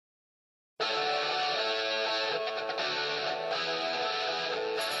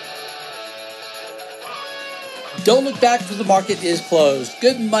Don't look back because the market is closed.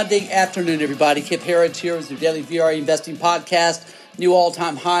 Good Monday afternoon, everybody. Kip Herriage here with your daily VRA investing podcast. New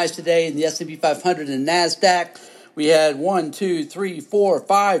all-time highs today in the S&P 500 and NASDAQ. We had 1, 2, 3, 4,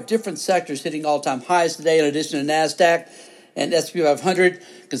 5 different sectors hitting all-time highs today in addition to NASDAQ and S&P 500,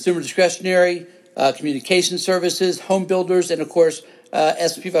 consumer discretionary, communication services, home builders, and, of course,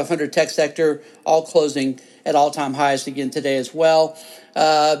 S&P 500 tech sector all closing at all-time highs again today as well.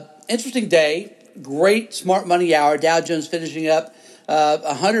 Interesting day. Great smart money hour. Dow Jones finishing up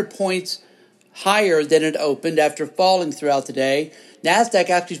 100 points higher than it opened after falling throughout the day. NASDAQ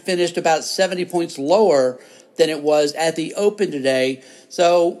actually finished about 70 points lower than it was at the open today.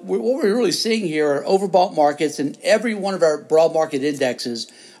 So what we're really seeing here are overbought markets, and every one of our broad market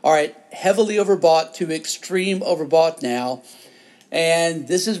indexes are heavily overbought to extreme overbought now. And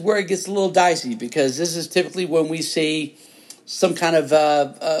this is where it gets a little dicey, because this is typically when we see some kind of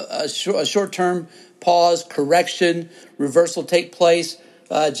a short-term pause, correction, reversal take place,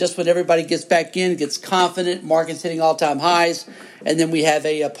 just when everybody gets back in, gets confident, market's hitting all-time highs, and then we have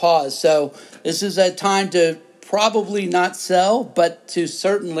a pause. So this is a time to probably not sell, but to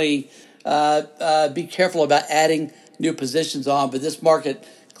certainly be careful about adding new positions on. But this market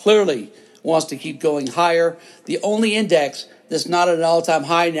clearly wants to keep going higher. The only index that's not at an all-time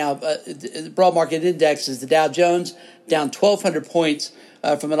high now, the broad market index, is the Dow Jones, down 1,200 points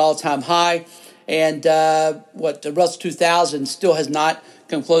from an all-time high. And the Russell 2000 still has not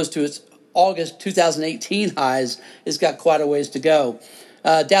come close to its August 2018 highs. It's got quite a ways to go.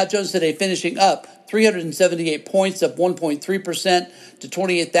 Dow Jones today finishing up 378 points, up 1.3% to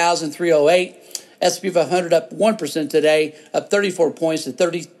 28,308. S&P 500 up 1% today, up 34 points to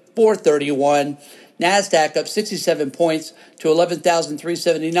 3431. NASDAQ up 67 points to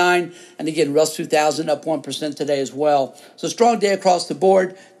 11,379. And again, Russell 2000 up 1% today as well. So strong day across the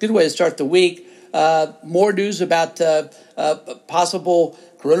board. Good way to start the week. More news about possible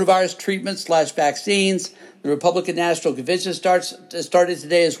coronavirus treatments / vaccines. The Republican National Convention started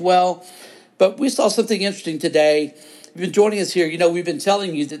today as well. But we saw something interesting today. If you've been joining us here, we've been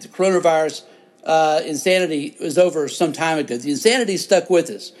telling you that the coronavirus insanity was over some time ago. The insanity stuck with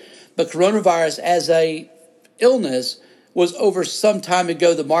us. But coronavirus as a illness was over some time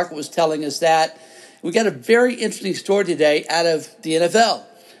ago. The market was telling us that. We got a very interesting story today out of the NFL.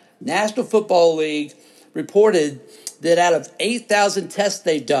 National Football League reported that out of 8,000 tests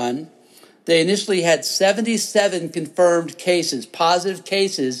they've done, they initially had 77 confirmed cases, positive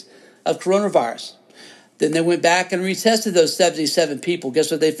cases of coronavirus. Then they went back and retested those 77 people.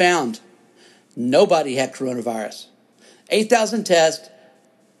 Guess what they found? Nobody had coronavirus. 8,000 tests.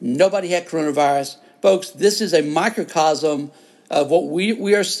 Nobody had coronavirus. Folks, this is a microcosm of what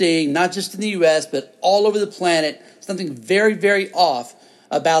we are seeing, not just in the U.S., but all over the planet. Something very, very off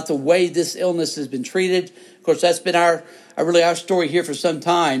about the way this illness has been treated. Of course, that's been our story here for some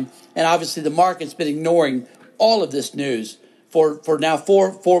time. And obviously the market's been ignoring all of this news for now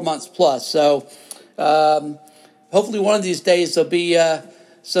four months plus. So hopefully one of these days there'll be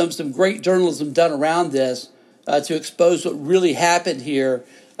some great journalism done around this to expose what really happened here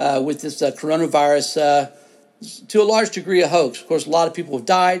with this coronavirus, to a large degree a hoax. Of course, a lot of people have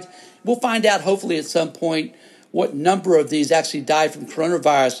died. We'll find out hopefully at some point what number of these actually died from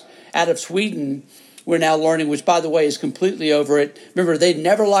coronavirus. Out of Sweden, we're now learning, which by the way is completely over it. Remember, they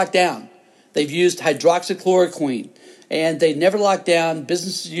never locked down. They've used hydroxychloroquine, and they never locked down.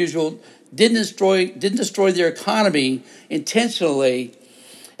 Business as usual. Didn't destroy their economy intentionally.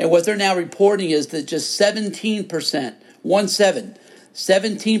 And what they're now reporting is that just 17%,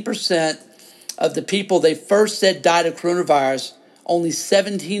 17% of the people they first said died of coronavirus, only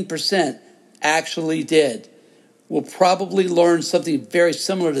 17% actually did. We'll probably learn something very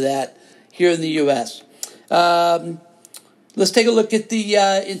similar to that here in the U.S. Let's take a look at the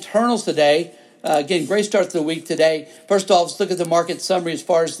internals today. Again, great start to the week today. First off, let's look at the market summary as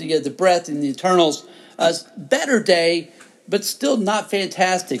far as the breadth and the internals. Better day, but still not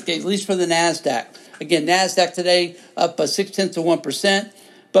fantastic, at least for the NASDAQ. Again, NASDAQ today up 0.6%,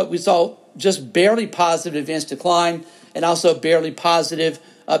 but we saw just barely positive advanced decline and also barely positive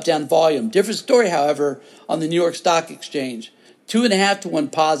up-down volume. Different story, however, on the New York Stock Exchange. 2.5 to 1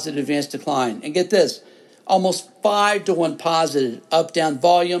 positive advanced decline. And get this, almost 5 to 1 positive up-down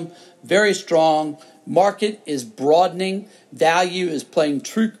volume. Very strong. Market is broadening. Value is playing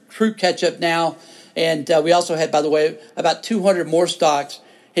true catch-up now. And we also had, by the way, about 200 more stocks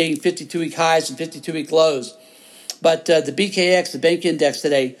hitting 52-week highs and 52-week lows. But the BKX, the bank index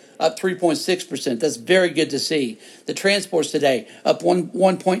today, up 3.6%. That's very good to see. The transports today up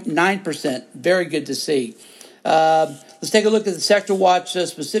 1.9%. Very good to see. Let's take a look at the sector watch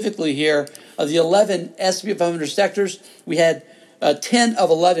specifically here. Of the 11 S&P 500 sectors, we had 10 of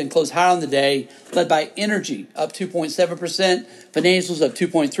 11 closed higher on the day, led by energy, up 2.7%, financials up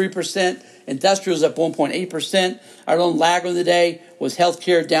 2.3%, industrials up 1.8%. Our lone laggard of the day was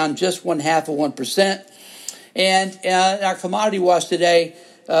healthcare, down just 0.5%. And our commodity watch today,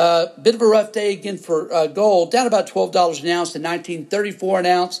 bit of a rough day again for gold, down about $12 an ounce to $19.34 an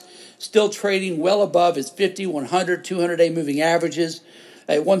ounce, still trading well above its 50, 100, 200-day moving averages.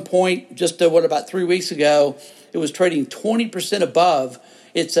 At one point, just about 3 weeks ago, it was trading 20% above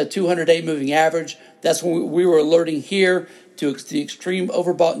its 200-day moving average. That's when we were alerting here to the extreme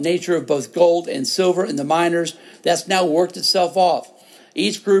overbought nature of both gold and silver and the miners. That's now worked itself off.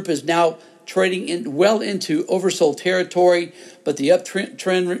 Each group is now trading well into oversold territory, but the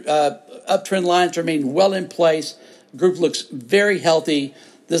uptrend lines remain well in place. The group looks very healthy.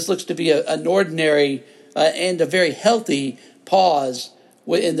 This looks to be an ordinary and a very healthy pause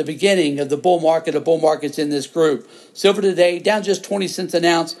in the beginning of the bull market of bull markets in this group. Silver today down just 20 cents an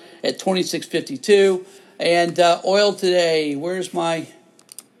ounce at $26.52. And oil today, where's my,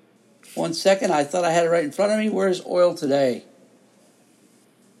 1 second, I thought I had it right in front of me. Where's oil today?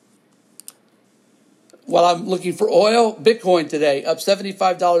 While I'm looking for oil, Bitcoin today up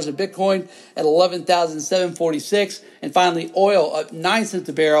 $75 a Bitcoin at 11,746. And finally, oil up 9 cents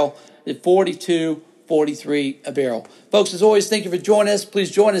a barrel at 42.43 a barrel. Folks, as always, thank you for joining us.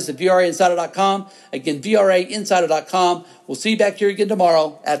 Please join us at VRAinsider.com. Again, VRAinsider.com. We'll see you back here again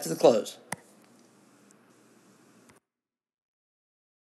tomorrow after the close.